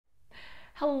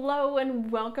Hello and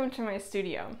welcome to my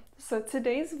studio. So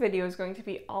today's video is going to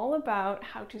be all about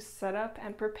how to set up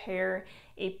and prepare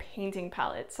a painting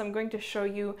palette. So I'm going to show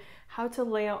you how to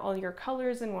lay out all your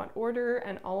colors in what order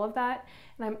and all of that.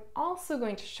 And I'm also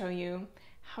going to show you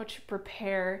how to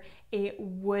prepare a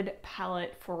wood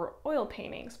palette for oil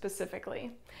painting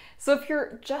specifically. So if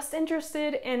you're just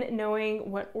interested in knowing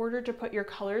what order to put your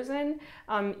colors in,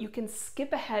 you can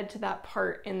skip ahead to that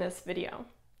part in this video.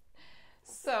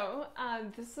 So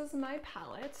this is my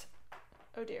palette.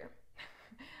 Oh dear,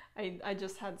 I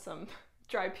just had some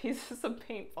dry pieces of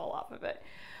paint fall off of it.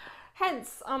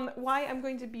 Hence, why I'm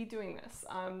going to be doing this.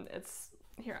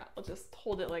 Here, I'll just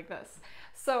hold it like this.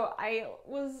 So I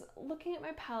was looking at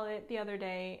my palette the other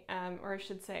day, or I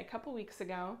should say a couple weeks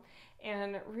ago,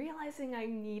 and realizing I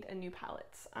need a new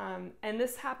palette. And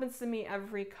this happens to me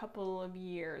every couple of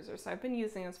years or so. I've been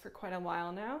using this for quite a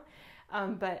while now,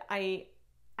 but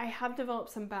I have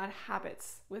developed some bad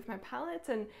habits with my palettes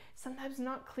and sometimes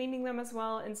not cleaning them as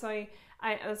well. And so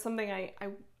that's something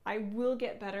I will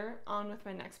get better on with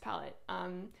my next palette.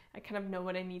 I kind of know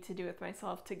what I need to do with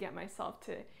myself to get myself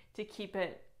to keep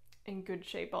it in good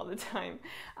shape all the time.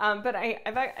 But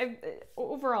I've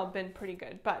overall been pretty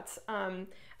good, but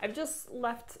I've just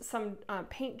left some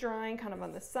paint drying kind of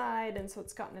on the side, and so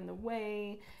it's gotten in the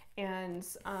way, and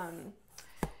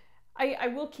I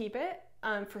will keep it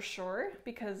for sure,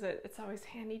 because it's always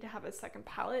handy to have a second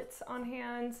palette on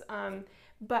hand.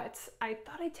 But I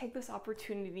thought I'd take this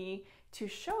opportunity to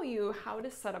show you how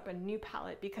to set up a new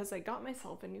palette, because I got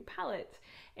myself a new palette,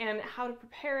 and how to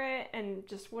prepare it and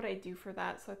just what I do for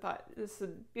that. So I thought this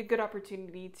would be a good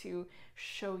opportunity to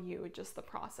show you just the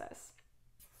process.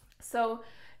 So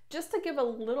just to give a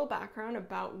little background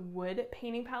about wood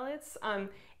painting palettes,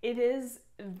 it is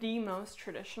the most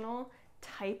traditional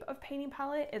type of painting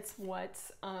palette. It's what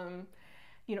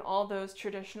all those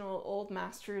traditional old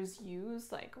masters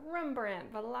use, like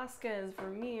Rembrandt, Velasquez,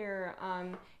 Vermeer,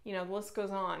 the list goes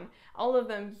on. All of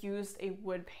them used a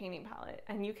wood painting palette,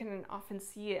 and you can often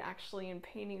see it actually in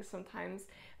paintings. Sometimes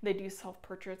they do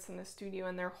self-portraits in the studio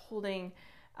and they're holding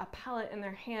a palette in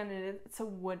their hand, and it's a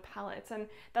wood palette. And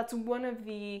that's one of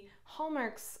the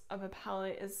hallmarks of a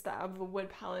palette, of a wood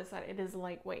palette, is that it is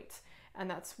lightweight. And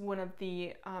that's one of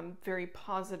the very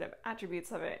positive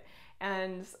attributes of it,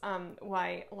 and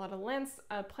why a lot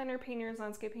of plein air painters,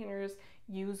 landscape painters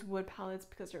use wood palettes,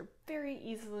 because they're very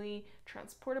easily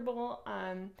transportable.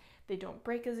 They don't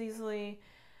break as easily.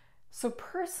 So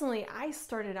personally, I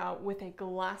started out with a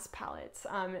glass palette,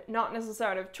 not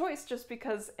necessarily out of choice, just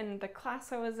because in the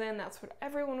class I was in, that's what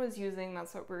everyone was using,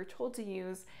 that's what we were told to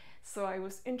use. So I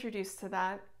was introduced to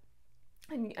that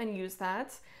and use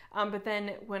that. But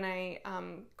then when I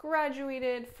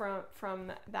graduated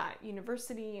from that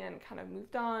university and kind of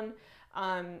moved on,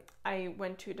 I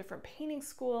went to a different painting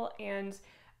school, and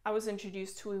I was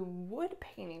introduced to a wood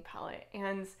painting palette.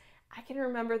 And I can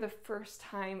remember the first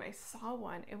time I saw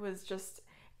one, it was just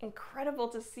incredible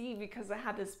to see, because it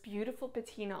had this beautiful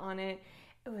patina on it.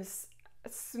 It was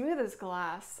as smooth as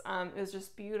glass. It was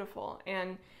just beautiful,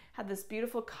 and had this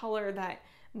beautiful color that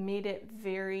made it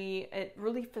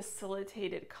really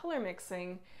facilitated color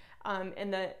mixing,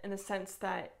 in the sense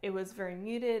that it was very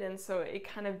muted, and so it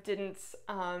kind of didn't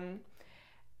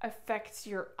affect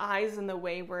your eyes in the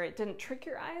way where it didn't trick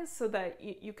your eyes, so that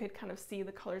you could kind of see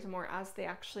the colors more as they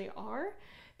actually are,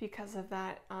 because of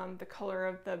that, the color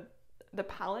of the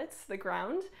palettes, the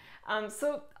ground.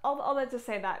 So all that to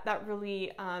say that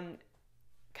really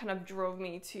kind of drove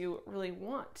me to really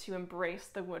want to embrace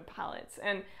the wood palettes.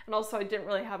 And also I didn't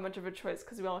really have much of a choice,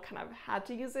 because we all kind of had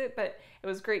to use it, but it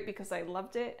was great because I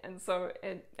loved it, and so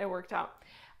it worked out.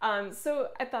 So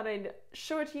I thought I'd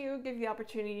show it to you, give you the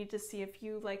opportunity to see if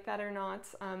you like that or not.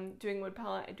 Doing wood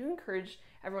palette, I do encourage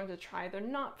everyone to try. They're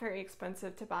not very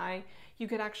expensive to buy. You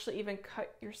could actually even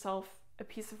cut yourself a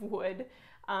piece of wood,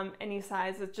 any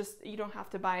size. It's just, you don't have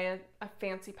to buy a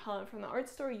fancy palette from the art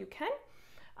store. You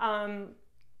can.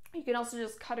 You can also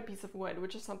just cut a piece of wood,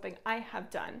 which is something I have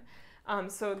done.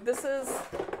 So this is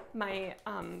my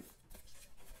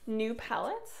new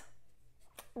palette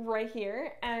right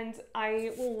here, and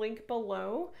I will link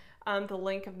below the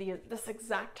link of this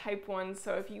exact type one.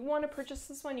 So if you want to purchase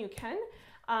this one, you can.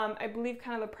 I believe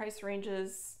kind of the price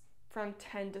ranges from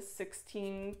 $10 to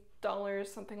 $16,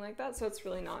 something like that. So it's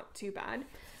really not too bad.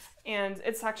 And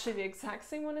it's actually the exact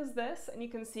same one as this, and you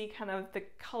can see kind of the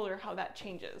color, how that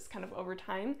changes kind of over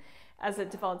time as it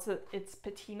develops its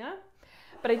patina.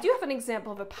 But I do have an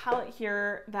example of a palette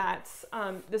here that,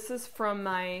 this is from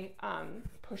my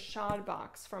pochade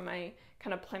box, from my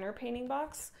kind of plein air painting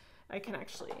box. I can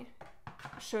actually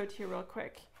show it to you real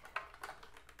quick.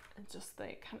 it's just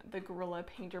the kind of the Gorilla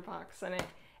Painter box, and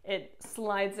it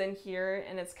slides in here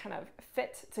and it's kind of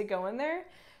fit to go in there.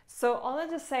 So all that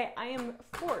to say, I am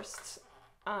forced,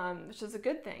 which is a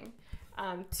good thing,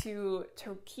 to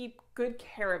keep good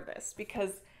care of this,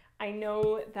 because I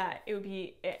know that it would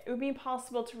be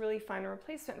impossible to really find a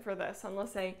replacement for this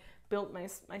unless I built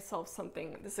myself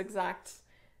something this exact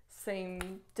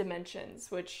same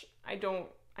dimensions, which I'm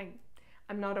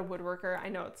not a woodworker. I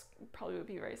know it's probably would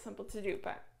be very simple to do,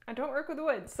 but I don't work with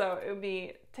wood, so it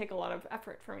would take a lot of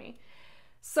effort for me.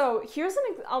 So here's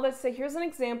an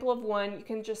example of one. You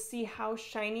can just see how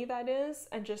shiny that is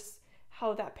and just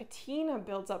how that patina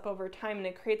builds up over time, and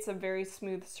it creates a very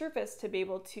smooth surface to be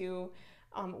able to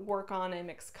work on and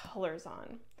mix colors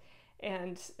on.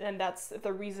 And that's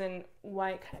the reason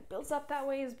why it kind of builds up that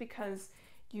way, is because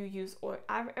you use oil.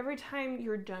 Every time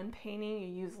you're done painting, you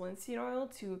use linseed oil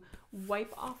to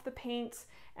wipe off the paint,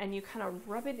 and you kind of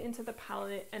rub it into the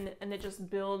palette, and it just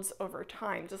builds over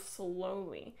time, just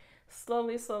slowly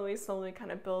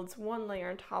kind of builds one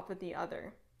layer on top of the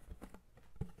other.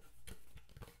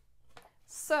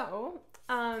 So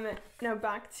now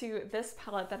back to this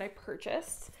palette that I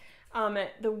purchased.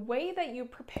 The way that you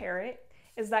prepare it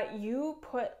is that you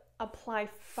apply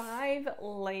 5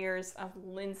 layers of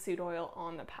linseed oil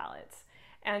on the palette.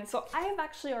 And so I have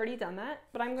actually already done that,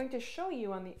 but I'm going to show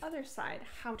you on the other side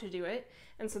how to do it.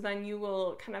 And so then you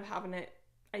will kind of have an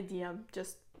idea,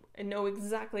 just know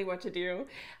exactly what to do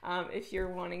if you're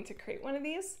wanting to create one of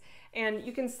these. And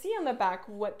you can see on the back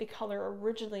what the color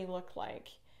originally looked like.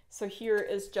 So here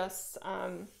is just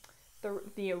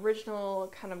the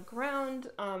original kind of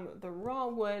ground, the raw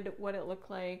wood, what it looked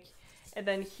like. And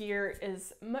then here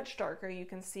is much darker. You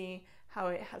can see how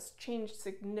it has changed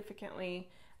significantly,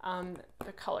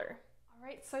 the color. All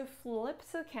right, so I flipped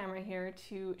to the camera here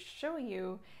to show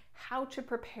you how to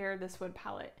prepare this wood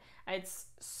palette. It's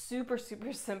super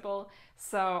simple.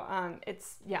 So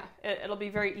it'll be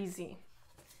very easy.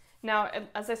 Now,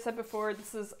 as I said before,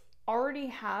 this already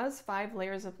has 5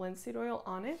 layers of linseed oil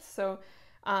on it. So,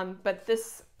 but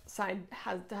this side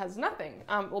has nothing.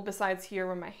 Well, besides here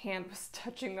where my hand was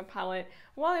touching the palette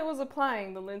while I was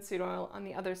applying the linseed oil on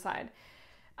the other side.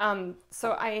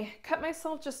 So I cut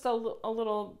myself just a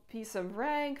little piece of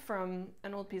rag from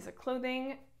an old piece of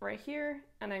clothing right here,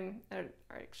 and it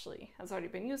actually has already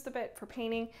been used a bit for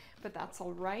painting, but that's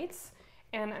all right.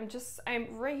 And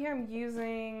I'm right here, I'm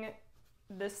using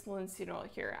this linseed oil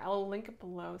here. I'll link it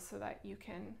below so that you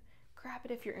can grab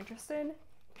it if you're interested.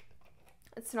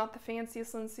 It's not the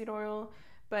fanciest linseed oil,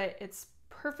 but it's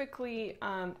perfectly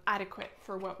adequate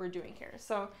for what we're doing here.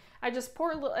 So I just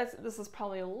pour a little. This is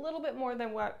probably a little bit more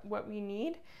than what we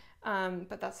need,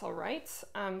 but that's all right.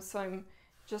 So I'm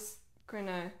just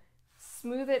gonna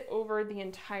smooth it over the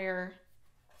entire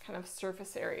kind of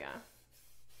surface area.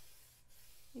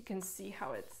 You can see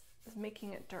how it's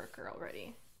making it darker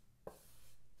already.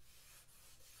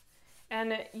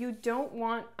 And you don't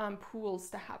want pools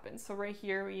to happen. So right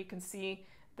here, where you can see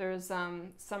there's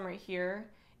some right here,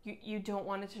 you don't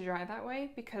want it to dry that way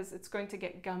because it's going to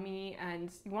get gummy, and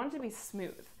you want it to be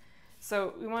smooth.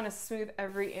 So we want to smooth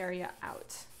every area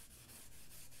out.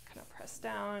 Kind of press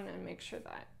down and make sure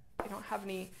that you don't have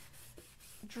any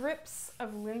drips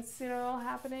of linseed oil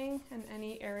happening in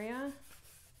any area.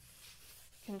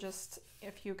 You can just,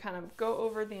 if you kind of go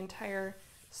over the entire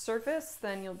surface,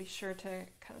 then you'll be sure to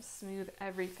kind of smooth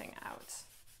everything out.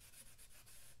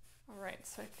 All right,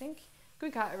 so I think we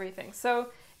got everything. So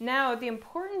now the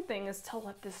important thing is to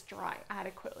let this dry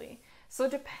adequately. So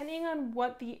depending on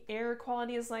what the air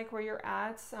quality is like where you're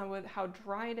at, with how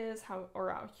dry it is, or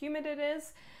how humid it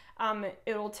is,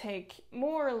 it'll take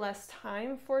more or less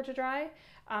time for it to dry.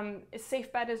 A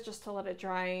safe bet is just to let it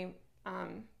dry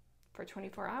for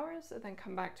 24 hours and then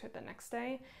come back to it the next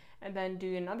day, and then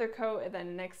do another coat, and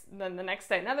then the next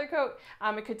day another coat.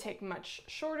 It could take much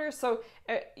shorter. So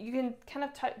you can kind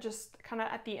of touch, just kind of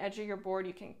at the edge of your board,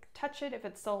 you can touch it. If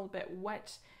it's still a bit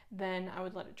wet, then I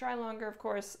would let it dry longer, of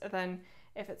course. Then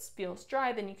if it feels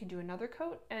dry, then you can do another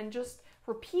coat, and just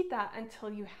repeat that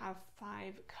until you have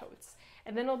 5 coats.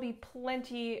 And then it'll be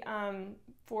plenty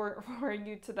for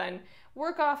you to then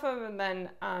work off of, and then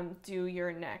do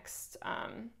your next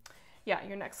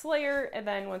your next layer. And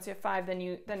then once you have 5,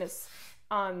 then it's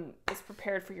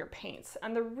prepared for your paints.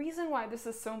 And the reason why this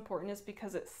is so important is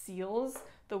because it seals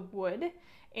the wood.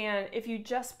 And if you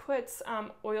just put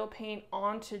oil paint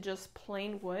onto just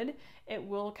plain wood, it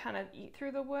will kind of eat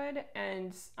through the wood,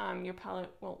 and your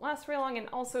palette won't last very long. And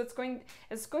also it's going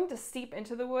to seep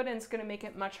into the wood, and it's going to make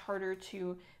it much harder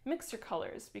to mix your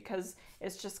colors because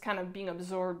it's just kind of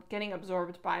getting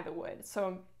absorbed by the wood.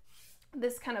 So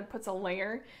this kind of puts a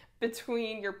layer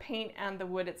between your paint and the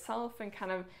wood itself, and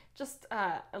kind of just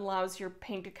allows your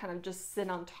paint to kind of just sit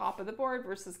on top of the board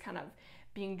versus kind of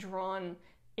being drawn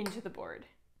into the board.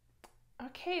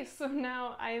 Okay, so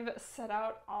now I've set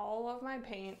out all of my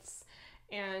paints,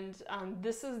 and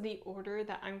this is the order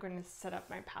that I'm going to set up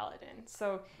my palette in.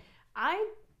 So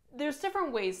there's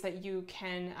different ways that you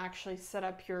can actually set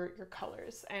up your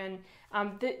colors, and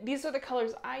these are the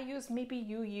colors I use. Maybe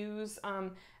you use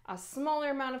a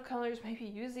smaller amount of colors, maybe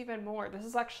use even more. This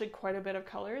is actually quite a bit of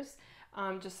colors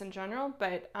just in general,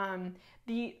 but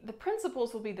the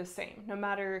principles will be the same no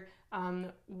matter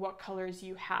what colors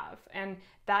you have, and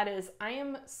that is I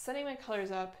am setting my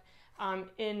colors up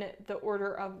in the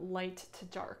order of light to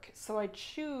dark. So I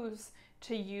choose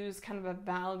to use kind of a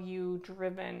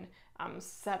value-driven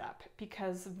setup,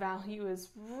 because value is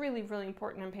really, really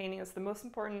important in painting. It's the most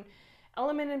important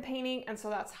element in painting, and so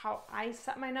that's how I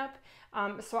set mine up.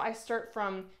 So I start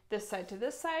from this side to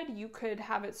this side. You could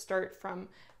have it start from,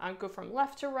 go from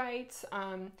left to right.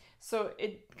 So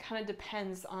it kind of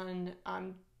depends on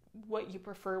what you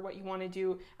prefer, what you want to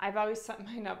do. I've always set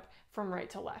mine up from right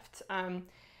to left.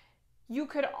 You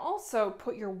could also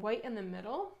put your white in the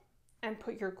middle and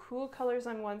put your cool colors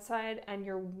on one side and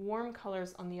your warm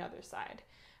colors on the other side.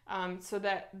 So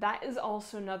that is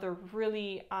also another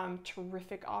really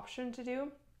terrific option to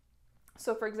do.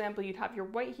 So for example, you'd have your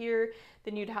white here,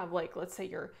 then you'd have, like, let's say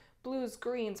your blues,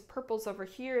 greens, purples over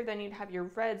here, then you'd have your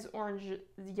reds, orange,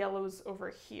 yellows over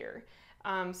here.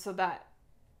 So that,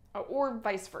 or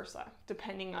vice versa,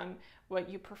 depending on what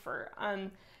you prefer.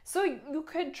 So you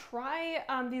could try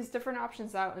these different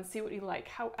options out and see what you like.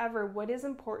 However, what is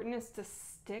important is to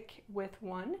stick with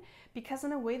one, because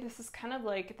in a way this is kind of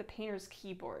like the painter's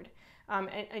keyboard.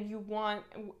 And you want,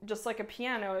 just like a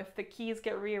piano, if the keys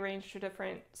get rearranged to a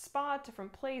different spot,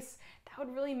 different place, that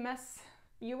would really mess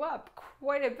you up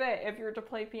quite a bit if you were to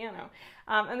play piano.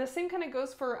 And the same kind of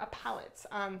goes for a palette.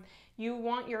 You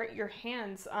want your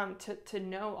hands to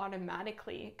know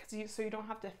automatically, so you don't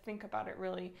have to think about it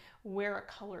really where a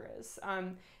color is.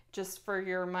 Just for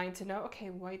your mind to know, okay,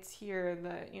 white's here,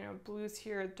 blue's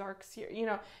here, dark's here,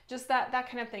 just that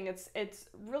kind of thing. It's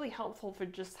really helpful to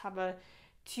just have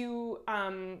to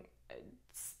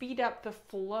speed up the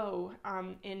flow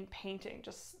in painting,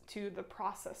 just to the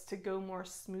process to go more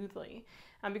smoothly,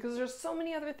 because there's so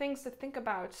many other things to think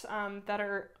about that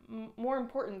are more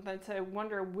important than to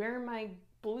wonder where my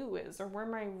blue is or where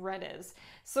my red is.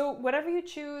 So whatever you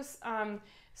choose,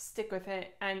 stick with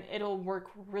it, and it'll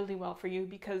work really well for you,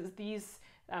 because these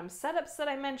setups that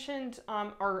I mentioned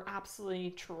are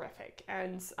absolutely terrific,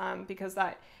 and because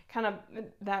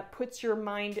that puts your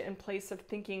mind in place of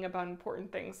thinking about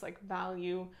important things like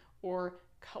value or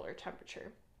color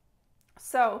temperature.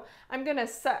 So I'm gonna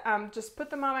just put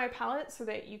them on my palette so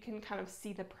that you can kind of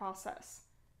see the process.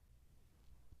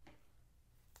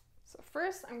 So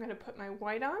first I'm gonna put my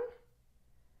white on.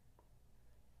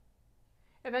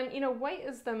 And then, white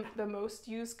is the most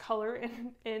used color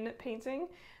in painting.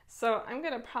 So I'm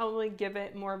gonna probably give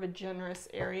it more of a generous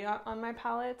area on my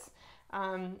palette,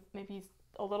 maybe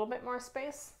a little bit more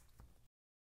space.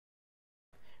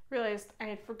 Realized I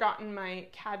had forgotten my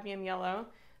cadmium yellow.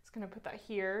 Just gonna put that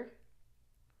here.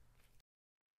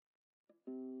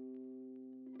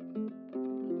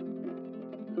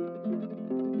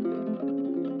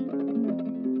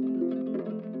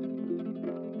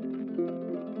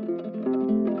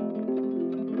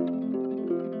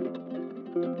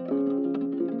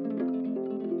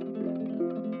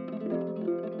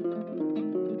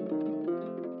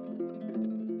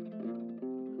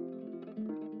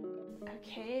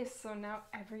 Okay, so now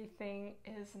everything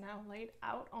is now laid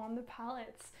out on the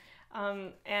palettes.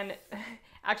 And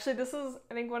actually this is,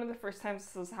 I think, one of the first times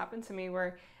this has happened to me,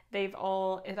 where it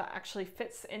actually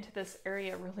fits into this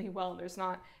area really well. There's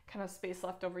not kind of space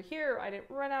left over here. I didn't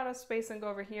run out of space and go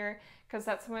over here, because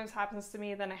that sometimes happens to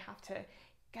me. Then I have to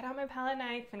get out my palette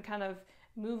knife and kind of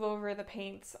move over the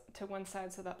paints to one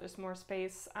side so that there's more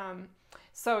space.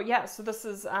 So yeah, so this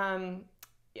is, I'm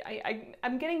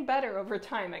getting better over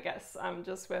time, I guess,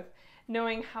 just with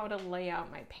knowing how to lay out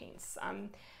my paints.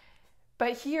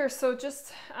 But here, so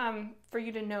just for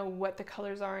you to know what the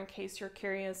colors are in case you're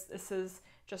curious, this is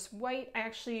just white. I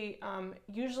actually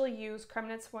usually use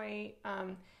Kremnitz white,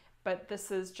 but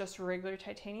this is just regular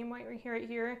titanium white right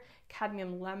here.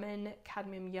 Cadmium lemon,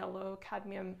 cadmium yellow,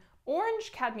 cadmium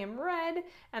orange, cadmium red,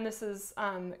 and this is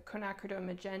quinacridone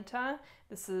magenta.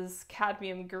 This is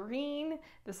cadmium green,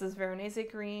 this is Veronese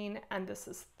green, and this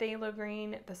is phthalo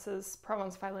green. This is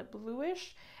Provence violet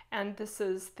bluish, and this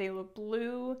is phthalo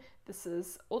blue. This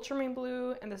is ultramarine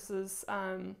blue, and this is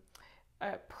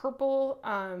purple.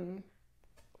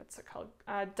 what's it called?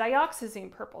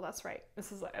 Dioxazine purple, that's right.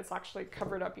 It's actually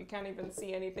covered up. You can't even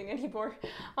see anything anymore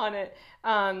on it.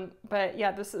 But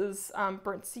yeah, this is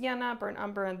burnt sienna, burnt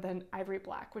umber, and then ivory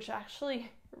black, which I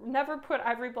actually never put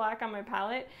ivory black on my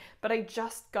palette, but I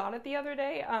just got it the other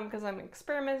day because I'm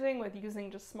experimenting with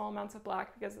using just small amounts of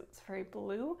black because it's very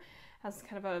blue, has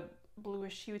kind of a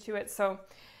bluish hue to it. So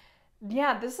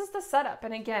yeah, this is the setup.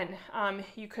 And again,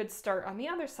 you could start on the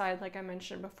other side, like I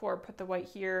mentioned before, put the white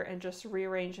here and just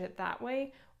rearrange it that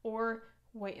way, or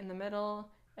white in the middle,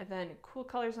 and then cool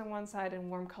colors on one side and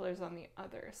warm colors on the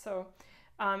other. So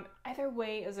either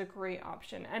way is a great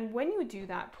option. And when you do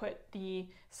that, put the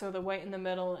white in the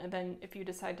middle, and then if you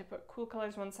decide to put cool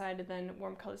colors one side and then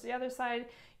warm colors the other side,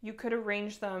 you could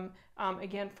arrange them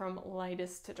again from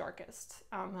lightest to darkest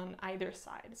on either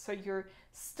side. So you're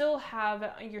still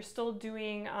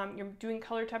doing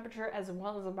color temperature as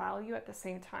well as a value at the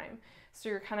same time. So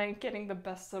you're kind of getting the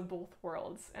best of both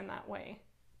worlds in that way.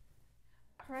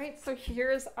 All right, so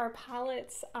here's our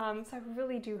palettes. So I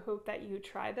really do hope that you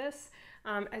try this.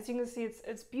 As you can see,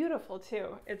 it's beautiful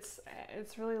too. It's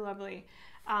really lovely.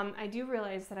 I do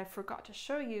realize that I forgot to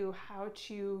show you how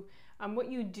to,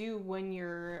 what you do when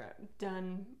you're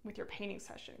done with your painting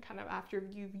session, kind of after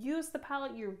you've used the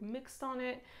palette, you've mixed on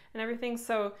it and everything.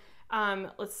 So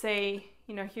let's say,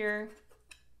 here,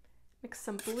 mix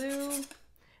some blue.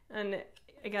 And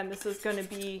again, this is going to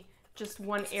be just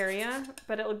one area,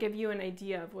 but it'll give you an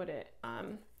idea of what it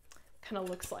kind of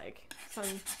looks like. So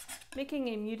I'm making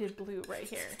a muted blue right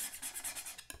here.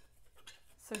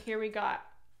 So here we got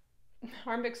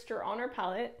our mixture on our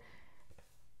palette.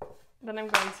 Then I'm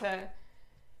going to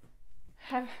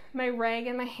have my rag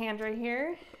in my hand right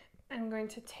here. I'm going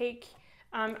to take,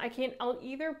 I'll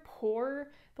either pour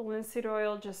the linseed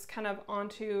oil just kind of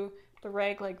onto the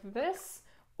rag like this,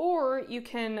 or you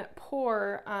can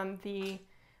pour the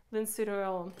linseed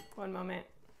oil, one moment,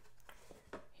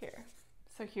 here.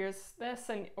 So here's this,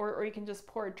 or you can just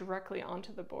pour it directly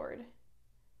onto the board.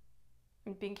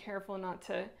 And being careful not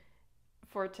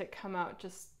for it to come out,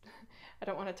 just, I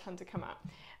don't want a ton to come out.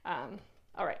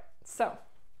 All right, so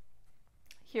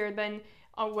here then,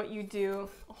 what you do,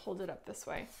 I'll hold it up this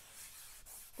way.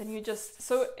 Then you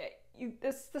just,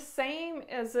 it's the same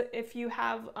as if you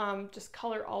have just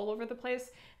color all over the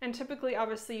place. And typically,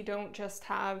 obviously, you don't just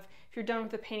have, if you're done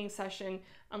with the painting session,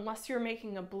 unless you're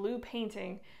making a blue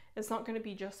painting, it's not going to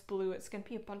be just blue. It's going to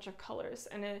be a bunch of colors,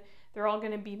 and they're all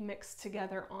going to be mixed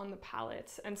together on the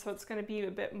palette. And so it's going to be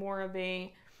a bit more of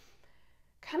a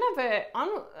kind of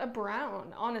a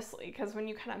brown, honestly, because when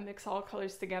you kind of mix all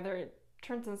colors together, it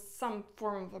turns in some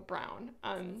form of a brown.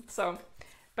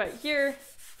 But here,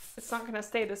 it's not going to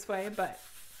stay this way, but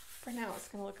for now it's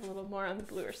going to look a little more on the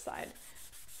bluer side.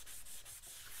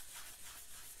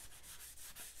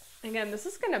 Again, this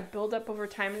is going to build up over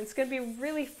time, and it's going to be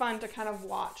really fun to kind of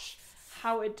watch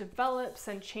how it develops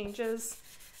and changes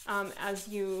as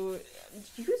you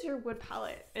use your wood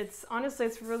palette. It's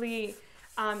really,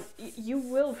 you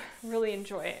will really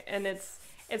enjoy it, and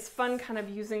it's fun kind of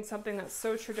using something that's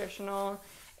so traditional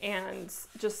and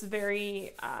just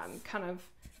very kind of,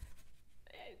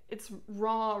 it's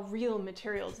raw, real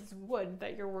materials. It's wood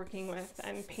that you're working with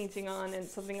and painting on, and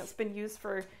something that's been used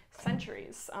for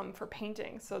centuries for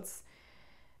painting. So it's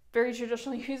very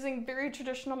traditional, using very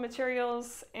traditional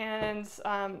materials, and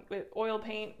with oil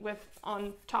paint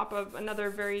on top of another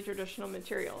very traditional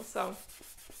material. So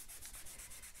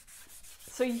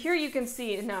here you can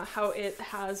see now how it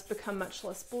has become much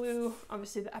less blue.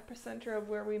 Obviously, the epicenter of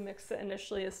where we mixed it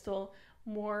initially is still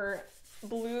more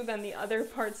blue than the other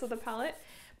parts of the palette.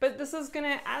 But this is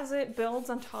gonna, as it builds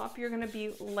on top, you're gonna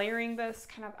be layering this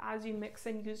kind of as you mix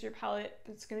and use your palette.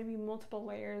 It's gonna be multiple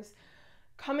layers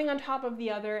coming on top of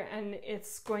the other, and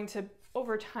it's going to,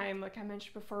 over time, like I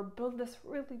mentioned before, build this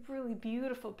really, really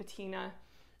beautiful patina.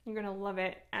 You're gonna love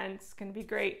it, and it's gonna be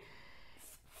great.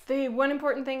 The one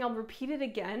important thing, I'll repeat it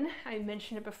again, I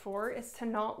mentioned it before, is to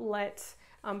not let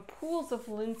pools of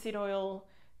linseed oil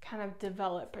kind of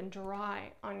develop and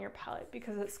dry on your palette,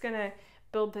 because it's gonna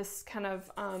build this kind of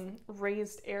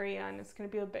raised area, and it's going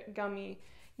to be a bit gummy.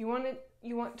 You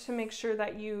want to make sure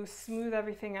that you smooth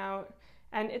everything out,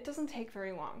 and it doesn't take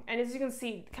very long. And as you can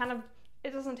see,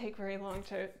 it doesn't take very long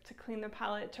to clean the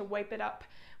palette, to wipe it up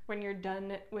when you're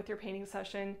done with your painting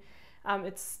session.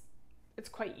 It's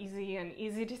quite easy and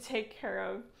easy to take care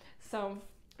of. So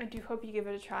I do hope you give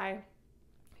it a try.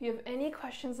 If you have any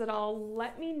questions at all,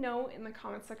 let me know in the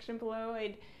comment section below.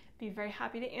 I'd be very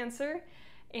happy to answer.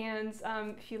 And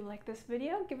if you like this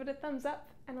video, give it a thumbs up,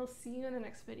 and I'll see you in the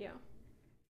next video.